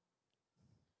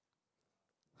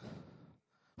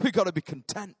 We've got to be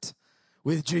content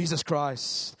with Jesus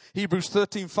Christ. Hebrews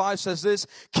 13:5 says this,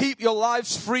 keep your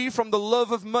lives free from the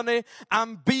love of money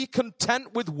and be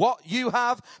content with what you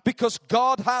have, because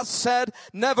God has said,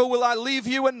 never will I leave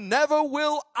you and never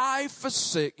will I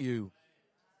forsake you.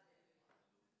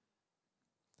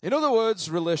 In other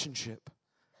words, relationship.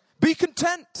 Be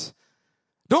content.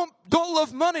 Don't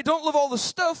love money. Don't love all the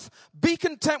stuff. Be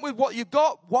content with what you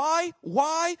got. Why?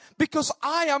 Why? Because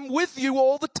I am with you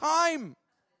all the time.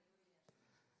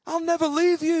 I'll never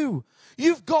leave you.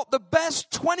 You've got the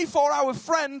best 24-hour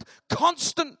friend,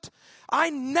 constant. I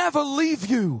never leave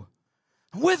you.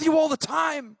 I'm with you all the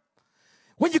time.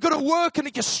 When you go to work and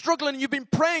you're struggling and you've been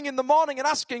praying in the morning and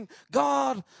asking,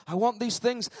 God, I want these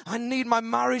things. I need my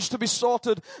marriage to be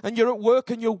sorted. And you're at work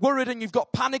and you're worried and you've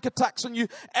got panic attacks and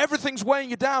everything's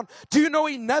weighing you down. Do you know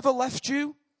He never left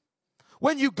you?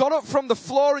 When you got up from the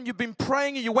floor and you've been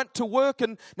praying and you went to work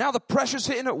and now the pressure's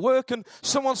hitting at work and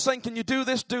someone's saying, can you do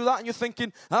this, do that? And you're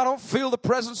thinking, I don't feel the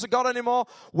presence of God anymore.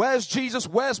 Where's Jesus?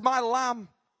 Where's my lamb?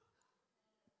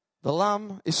 The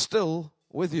lamb is still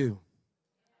with you.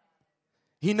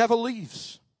 He never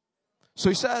leaves. So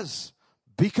He says,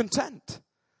 be content.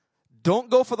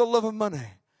 Don't go for the love of money.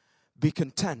 Be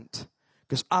content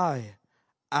because I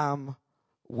am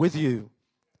with you.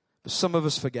 But some of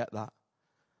us forget that.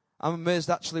 I'm amazed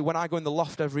actually when I go in the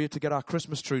loft every year to get our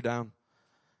Christmas tree down.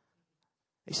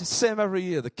 It's the same every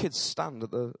year. The kids stand at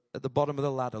the bottom of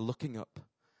the ladder looking up,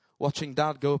 watching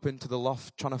Dad go up into the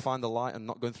loft, trying to find the light and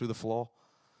not going through the floor.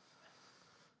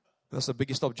 That's the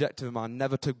biggest objective of mine,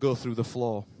 never to go through the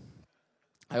floor.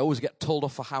 I always get told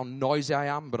off for how noisy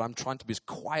I am, but I'm trying to be as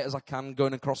quiet as I can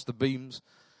going across the beams.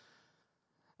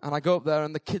 And I go up there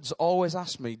and the kids always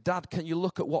ask me, Dad, can you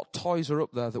look at what toys are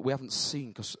up there that we haven't seen?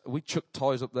 Because we chuck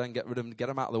toys up there and get rid of them, get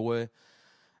them out of the way.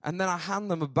 And then I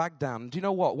hand them a bag down. Do you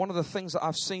know what? One of the things that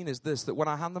I've seen is this, that when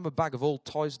I hand them a bag of old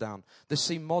toys down, they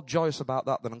seem more joyous about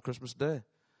that than on Christmas Day.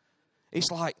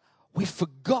 It's like, we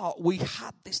forgot we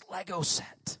had this Lego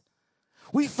set.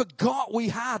 We forgot we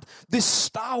had this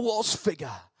Star Wars figure.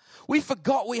 We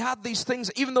forgot we had these things,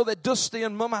 even though they're dusty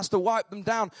and Mum has to wipe them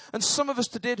down. And some of us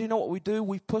today, do you know what we do?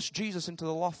 We push Jesus into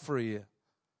the loft for a year.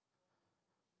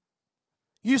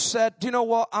 You said, do you know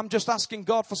what? I'm just asking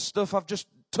God for stuff. I've just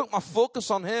took my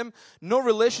focus on him, no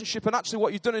relationship. And actually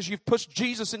what you've done is you've pushed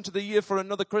Jesus into the year for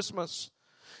another Christmas.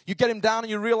 You get him down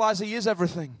and you realize he is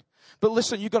everything. But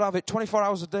listen, you've got to have it 24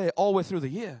 hours a day all the way through the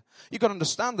year. You've got to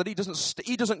understand that he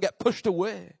doesn't get pushed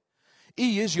away.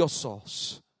 He is your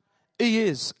source. He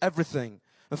is everything.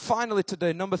 And finally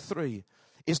today, number 3,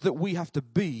 is that we have to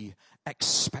be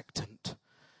expectant.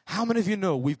 How many of you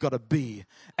know we've got to be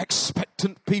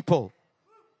expectant people?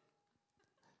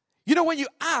 You know, when you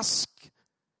ask,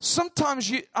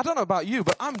 sometimes I don't know about you,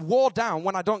 but I'm wore down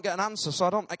when I don't get an answer, so I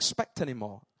don't expect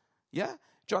anymore. Yeah?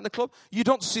 Join the club. You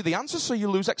don't see the answer, so you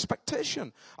lose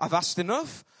expectation. I've asked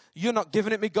enough. You're not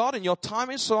giving it me, God, and your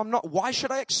timing, so why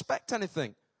should I expect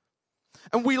anything?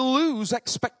 And we lose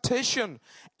expectation.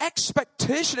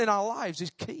 Expectation in our lives is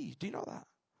key. Do you know that?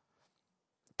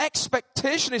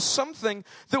 Expectation is something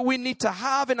that we need to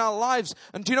have in our lives.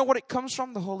 And do you know what it comes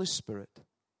from? The Holy Spirit.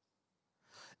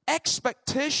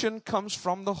 Expectation comes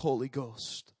from the Holy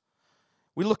Ghost.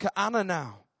 We look at Anna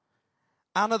now.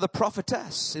 Anna the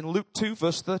prophetess. In Luke 2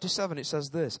 verse 37 it says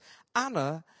this.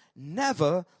 Anna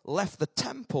never left the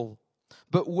temple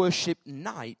but worshipped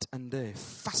night and day,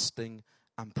 fasting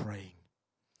and praying.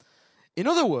 In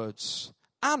other words,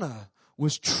 Anna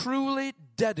was truly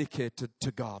dedicated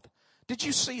to God. Did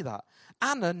you see that?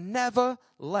 Anna never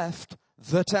left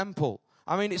the temple.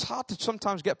 I mean, it's hard to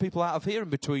sometimes get people out of here in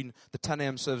between the 10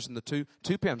 a.m. service and the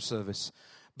 2 p.m. service.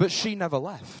 But she never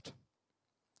left.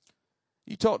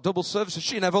 You taught double services.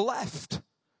 She never left.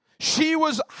 She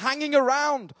was hanging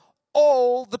around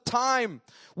all the time.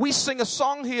 We sing a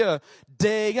song here,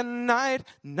 day and night,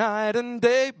 night and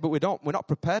day. But we're not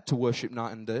prepared to worship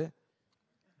night and day.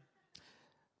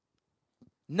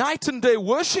 Night and day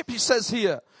worship, he says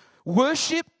here.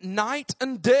 Worship night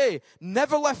and day.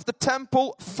 Never left the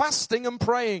temple, fasting and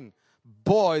praying.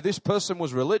 Boy, this person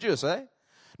was religious, eh?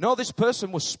 No, this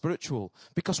person was spiritual.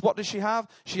 Because what did she have?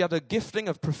 She had a gifting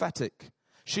of prophetic.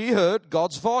 She heard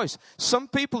God's voice. Some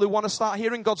people who want to start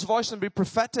hearing God's voice and be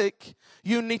prophetic,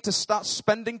 you need to start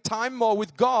spending time more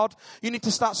with God. You need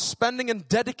to start spending and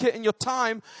dedicating your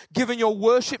time, giving your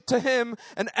worship to Him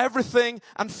and everything,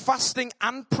 and fasting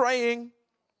and praying.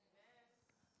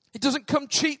 It doesn't come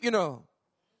cheap, you know.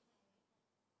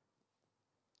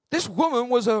 This woman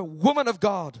was a woman of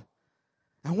God.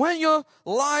 And when your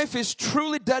life is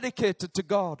truly dedicated to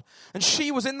God, and she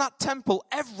was in that temple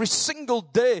every single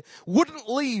day, wouldn't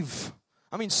leave.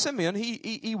 I mean, Simeon,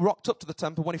 he rocked up to the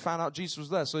temple when he found out Jesus was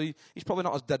there, so he's probably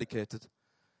not as dedicated.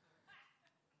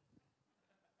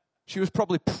 She was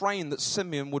probably praying that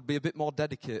Simeon would be a bit more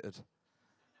dedicated.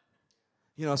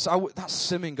 You know, so that's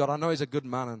Simeon, God. I know he's a good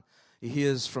man and he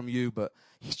hears from you, but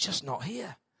he's just not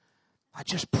here. I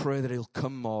just pray that he'll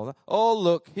come more. Oh,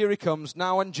 look, here he comes.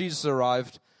 Now when Jesus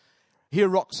arrived, here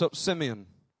rocks up Simeon.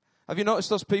 Have you noticed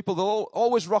those people? They'll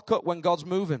always rock up when God's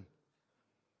moving.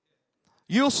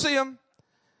 You'll see them.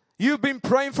 You've been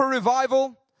praying for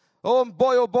revival. Oh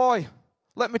boy,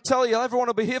 let me tell you, everyone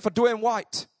will be here for Dwayne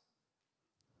White.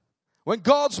 When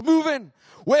God's moving,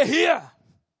 we're here.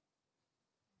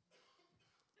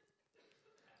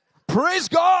 Praise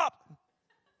God.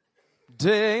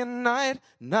 Day and night,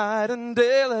 night and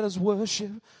day, let us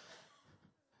worship.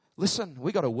 Listen,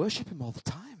 we got to worship Him all the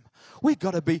time. We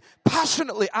got to be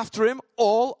passionately after Him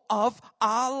all of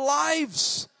our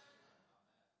lives.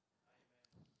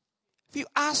 If you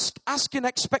ask in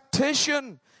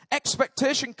expectation.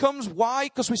 Expectation comes, why?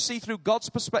 Because we see through God's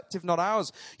perspective, not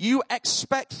ours. You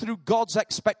expect through God's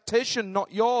expectation,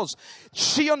 not yours.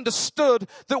 She understood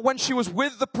that when she was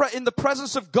in the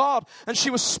presence of God and she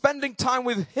was spending time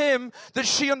with Him, that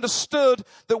she understood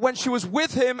that when she was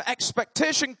with Him,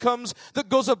 expectation comes that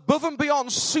goes above and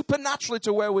beyond supernaturally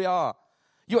to where we are.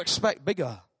 You expect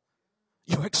bigger.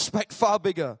 You expect far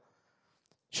bigger.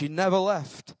 She never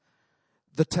left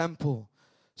the temple.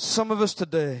 Some of us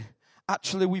today,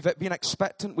 actually, we've been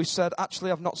expectant. We said,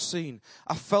 actually, I've not seen.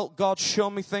 I felt God show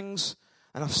me things,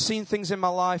 and I've seen things in my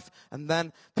life, and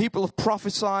then people have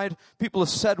prophesied. People have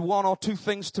said one or two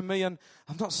things to me, and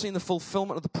I've not seen the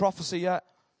fulfillment of the prophecy yet.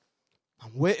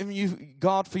 I'm waiting,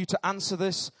 God, for you to answer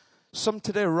this. Some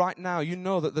today, right now, you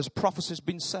know that there's prophecies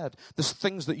been said. There's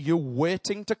things that you're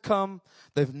waiting to come.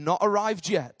 They've not arrived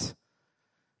yet.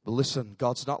 But listen,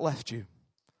 God's not left you.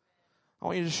 I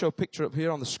want you to show a picture up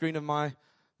here on the screen of my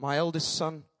eldest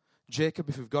son, Jacob,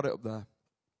 if you've got it up there.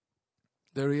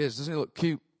 There he is. Doesn't he look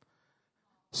cute?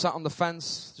 Sat on the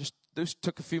fence. Just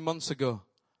took a few months ago.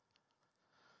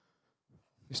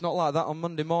 It's not like that on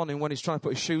Monday morning when he's trying to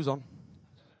put his shoes on.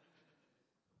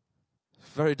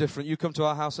 Very different. You come to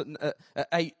our house at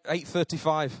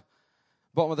 8:35,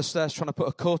 bottom of the stairs, trying to put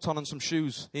a coat on and some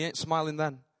shoes. He ain't smiling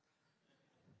then.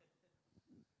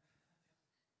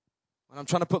 When I'm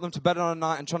trying to put them to bed on a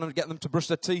night and trying to get them to brush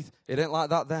their teeth, it ain't like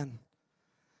that then.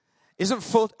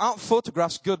 Aren't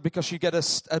photographs good because you get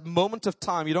a moment of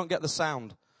time, you don't get the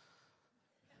sound?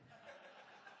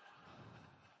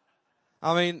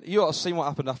 I mean, you ought to have seen what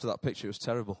happened after that picture. It was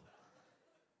terrible.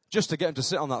 Just to get him to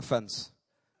sit on that fence.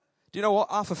 Do you know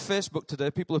what? Half of Facebook today,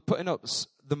 people are putting up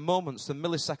the moments, the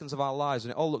milliseconds of our lives,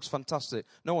 and it all looks fantastic.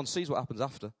 No one sees what happens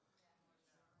after.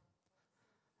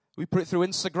 We put it through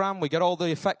Instagram. We get all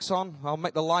the effects on. I'll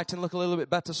make the lighting look a little bit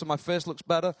better so my face looks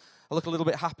better. I look a little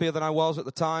bit happier than I was at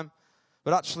the time.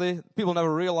 But actually, people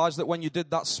never realize that when you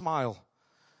did that smile,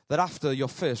 that after your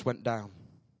face went down.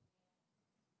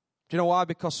 Do you know why?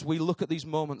 Because we look at these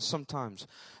moments sometimes.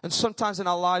 And sometimes in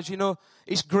our lives, you know,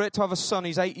 it's great to have a son.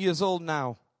 He's 8 years old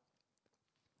now.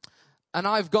 And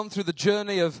I've gone through the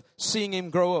journey of seeing him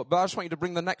grow up. But I just want you to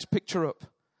bring the next picture up.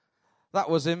 That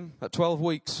was him at 12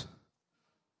 weeks.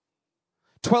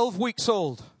 12 weeks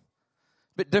old.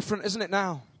 Bit different, isn't it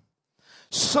now?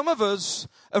 Some of us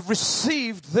have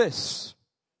received this.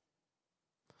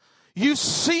 You've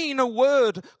seen a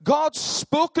word. God's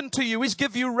spoken to you. He's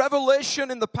given you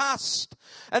revelation in the past.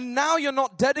 And now you're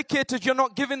not dedicated. You're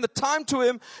not giving the time to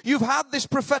Him. You've had this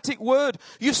prophetic word.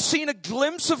 You've seen a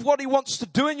glimpse of what He wants to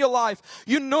do in your life.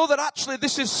 You know that actually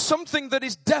this is something that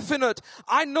is definite.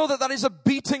 I know that that is a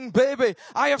beating baby.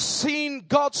 I have seen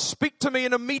God speak to me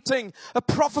in a meeting. A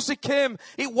prophecy came.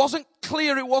 It wasn't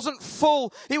clear. It wasn't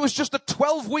full. It was just a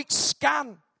 12-week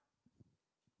scan.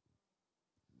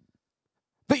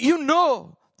 But you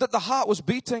know that the heart was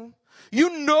beating.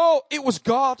 You know it was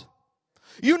God.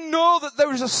 You know that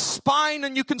there is a spine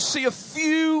and you can see a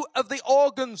few of the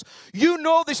organs. You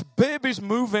know this baby's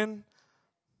moving.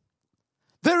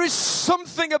 There is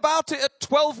something about it at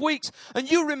 12 weeks. And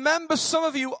you remember some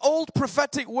of you old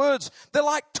prophetic words. They're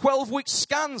like 12-week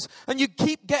scans. And you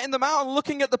keep getting them out and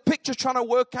looking at the picture trying to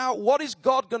work out what is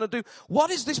God going to do?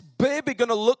 What is this baby going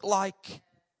to look like?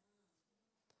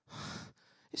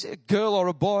 Is it a girl or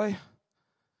a boy?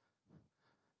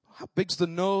 How big's the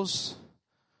nose?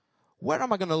 Where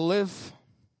am I going to live?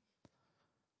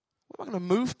 Where am I going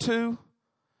to move to?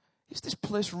 Is this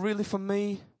place really for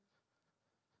me?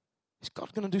 Is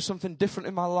God going to do something different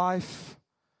in my life?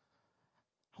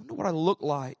 I wonder what I look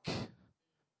like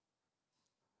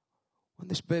when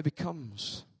this baby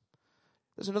comes.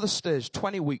 There's another stage,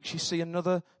 20 weeks. You see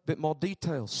another bit more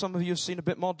detail. Some of you have seen a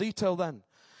bit more detail then.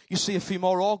 You see a few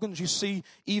more organs, you see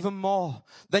even more.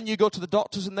 Then you go to the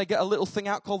doctors and they get a little thing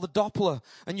out called the Doppler.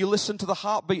 And you listen to the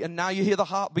heartbeat and now you hear the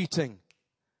heart beating.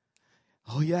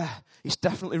 Oh yeah, it's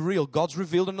definitely real. God's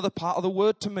revealed another part of the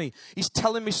word to me. He's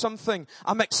telling me something.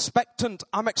 I'm expectant.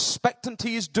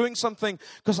 He is doing something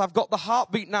because I've got the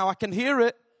heartbeat now. I can hear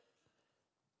it.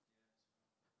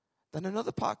 Then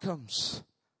another part comes.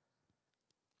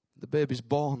 The baby's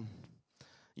born.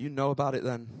 You know about it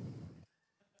then.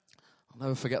 I'll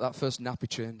never forget that first nappy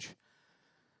change.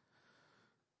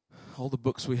 All the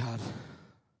books we had.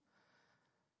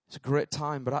 It's a great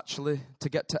time, but actually, to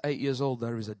get to 8 years old,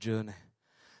 there is a journey.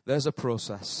 There's a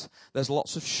process. There's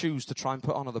lots of shoes to try and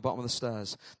put on at the bottom of the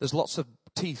stairs. There's lots of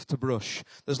teeth to brush.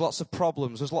 There's lots of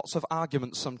problems. There's lots of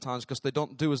arguments sometimes because they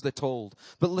don't do as they're told.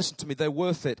 But listen to me, they're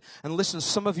worth it. And listen,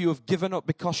 some of you have given up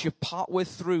because you're partway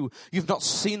through. You've not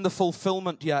seen the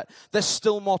fulfillment yet. There's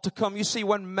still more to come. You see,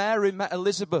 when Mary met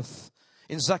Elizabeth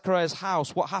in Zechariah's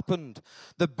house, what happened?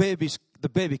 The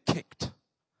baby kicked.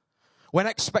 When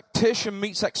expectation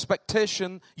meets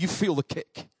expectation, you feel the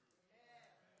kick.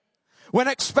 When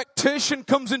expectation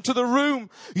comes into the room,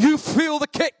 you feel the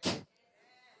kick.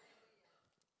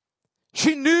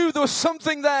 She knew there was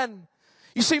something then.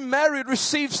 You see, Mary had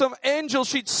received some angel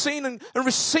she'd seen and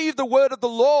received the word of the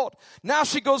Lord. Now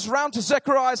she goes round to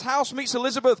Zechariah's house, meets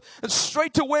Elizabeth, and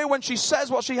straight away when she says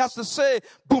what she has to say,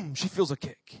 boom, she feels a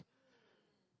kick.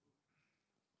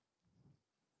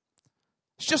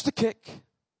 It's just a kick.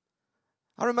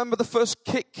 I remember the first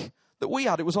kick that we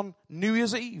had. It was on New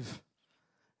Year's Eve.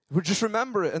 We just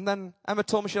remember it. And then Emma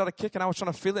told me she had a kick and I was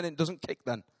trying to feel it and it doesn't kick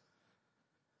then.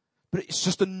 But it's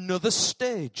just another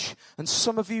stage. And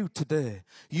some of you today,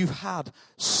 you've had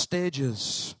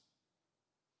stages.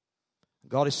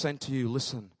 God is saying to you,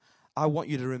 listen, I want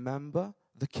you to remember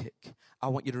the kick. I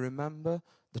want you to remember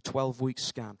the 12-week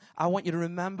scan. I want you to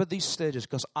remember these stages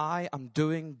because I am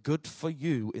doing good for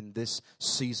you in this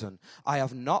season. I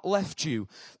have not left you.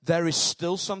 There is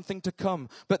still something to come,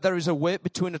 but there is a wait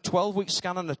between a 12-week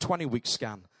scan and a 20-week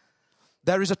scan.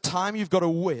 There is a time you've got to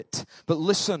wait, but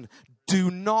listen,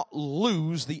 do not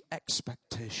lose the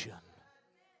expectation.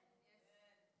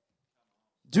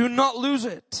 Do not lose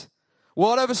it.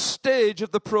 Whatever stage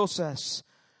of the process,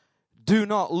 Do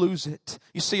not lose it.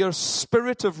 You see, a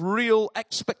spirit of real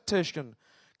expectation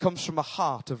comes from a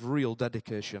heart of real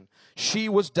dedication. She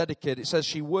was dedicated. It says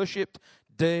she worshipped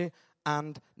day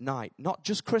and night. Not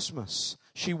just Christmas.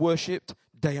 She worshipped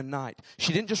day and night.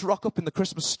 She didn't just rock up in the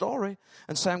Christmas story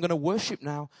and say, I'm going to worship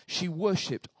now. She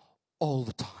worshipped all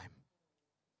the time.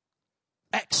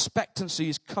 Expectancy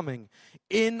is coming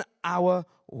in our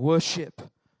worship.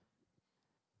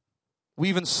 We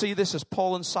even see this as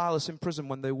Paul and Silas in prison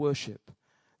when they worship.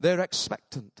 They're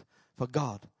expectant for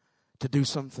God to do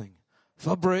something,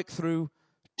 for breakthrough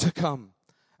to come.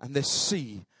 And they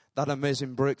see that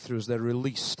amazing breakthrough as they're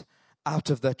released out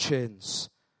of their chains.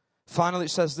 Finally,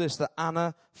 it says this, that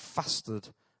Anna fasted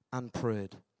and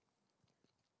prayed.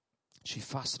 She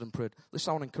fasted and prayed.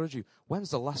 Listen, I want to encourage you. When's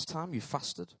the last time you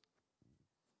fasted?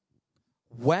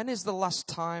 When is the last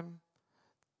time?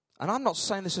 And I'm not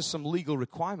saying this is some legal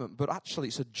requirement, but actually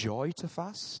it's a joy to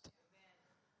fast.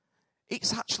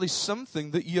 It's actually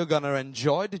something that you're going to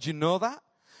enjoy. Did you know that?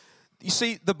 You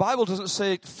see, the Bible doesn't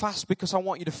say fast because I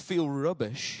want you to feel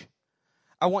rubbish.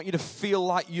 I want you to feel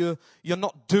like you're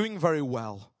not doing very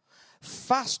well.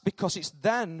 Fast because it's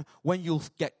then when you'll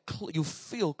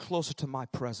feel closer to my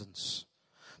presence.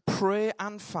 Pray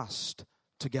and fast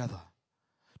together.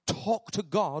 Talk to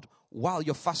God while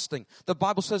you're fasting. The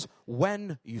Bible says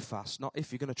when you fast, not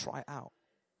if you're going to try it out.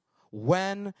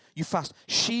 When you fast.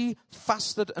 She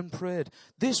fasted and prayed.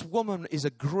 This woman is a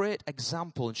great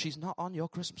example, and she's not on your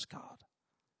Christmas card.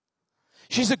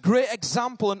 She's a great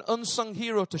example, an unsung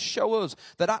hero to show us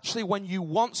that actually when you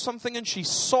want something, and she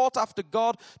sought after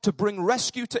God to bring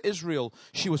rescue to Israel,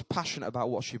 she was passionate about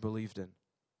what she believed in.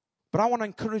 But I want to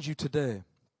encourage you today.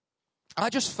 I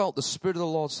just felt the Spirit of the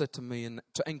Lord said to me, and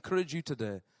to encourage you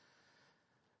today,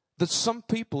 that some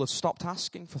people have stopped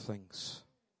asking for things.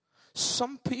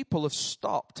 Some people have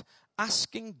stopped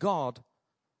asking God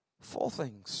for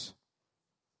things.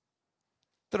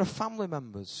 There are family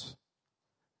members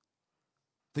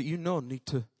that you know need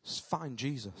to find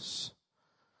Jesus.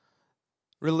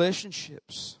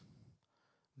 Relationships,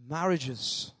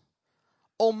 marriages,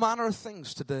 all manner of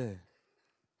things today.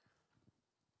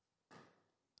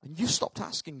 And you stopped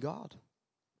asking God.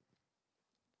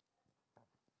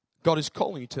 God is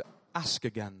calling you to ask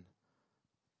again,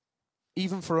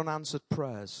 even for unanswered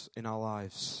prayers in our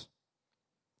lives.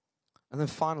 And then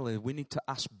finally, we need to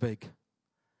ask big.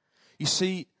 You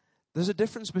see, there's a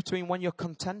difference between when you're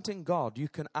contenting God, you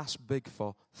can ask big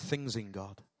for things in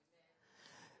God.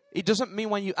 It doesn't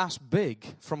mean when you ask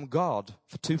big from God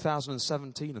for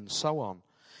 2017 and so on.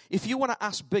 If you want to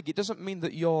ask big, it doesn't mean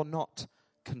that you're not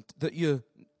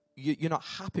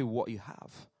happy with what you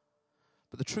have.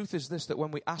 But the truth is this, that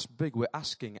when we ask big, we're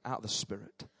asking out of the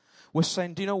Spirit. We're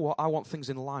saying, do you know what? I want things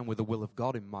in line with the will of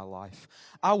God in my life.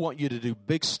 I want you to do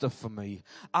big stuff for me.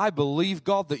 I believe,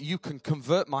 God, that you can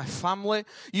convert my family.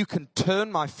 You can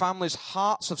turn my family's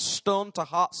hearts of stone to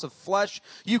hearts of flesh.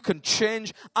 You can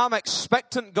change. I'm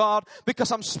expectant, God, because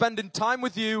I'm spending time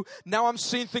with you. Now I'm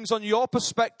seeing things on your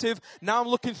perspective. Now I'm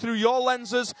looking through your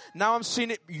lenses. Now I'm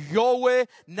seeing it your way.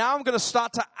 Now I'm going to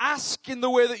start to ask in the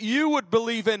way that you would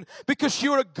believe in, because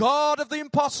you're a God of the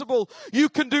impossible. You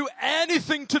can do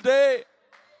anything today.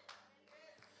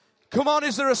 Come on,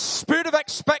 is there a spirit of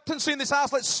expectancy in this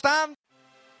house? Let's stand.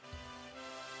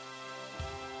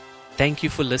 Thank you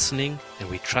for listening, and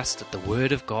we trust that the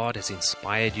Word of God has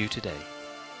inspired you today.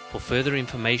 For further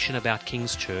information about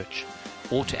King's Church,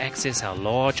 or to access our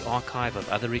large archive of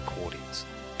other recordings,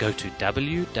 go to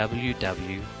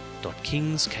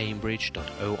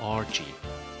www.kingscambridge.org.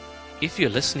 If you're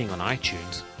listening on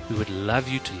iTunes, we would love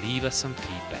you to leave us some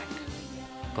feedback.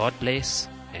 God bless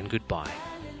and goodbye.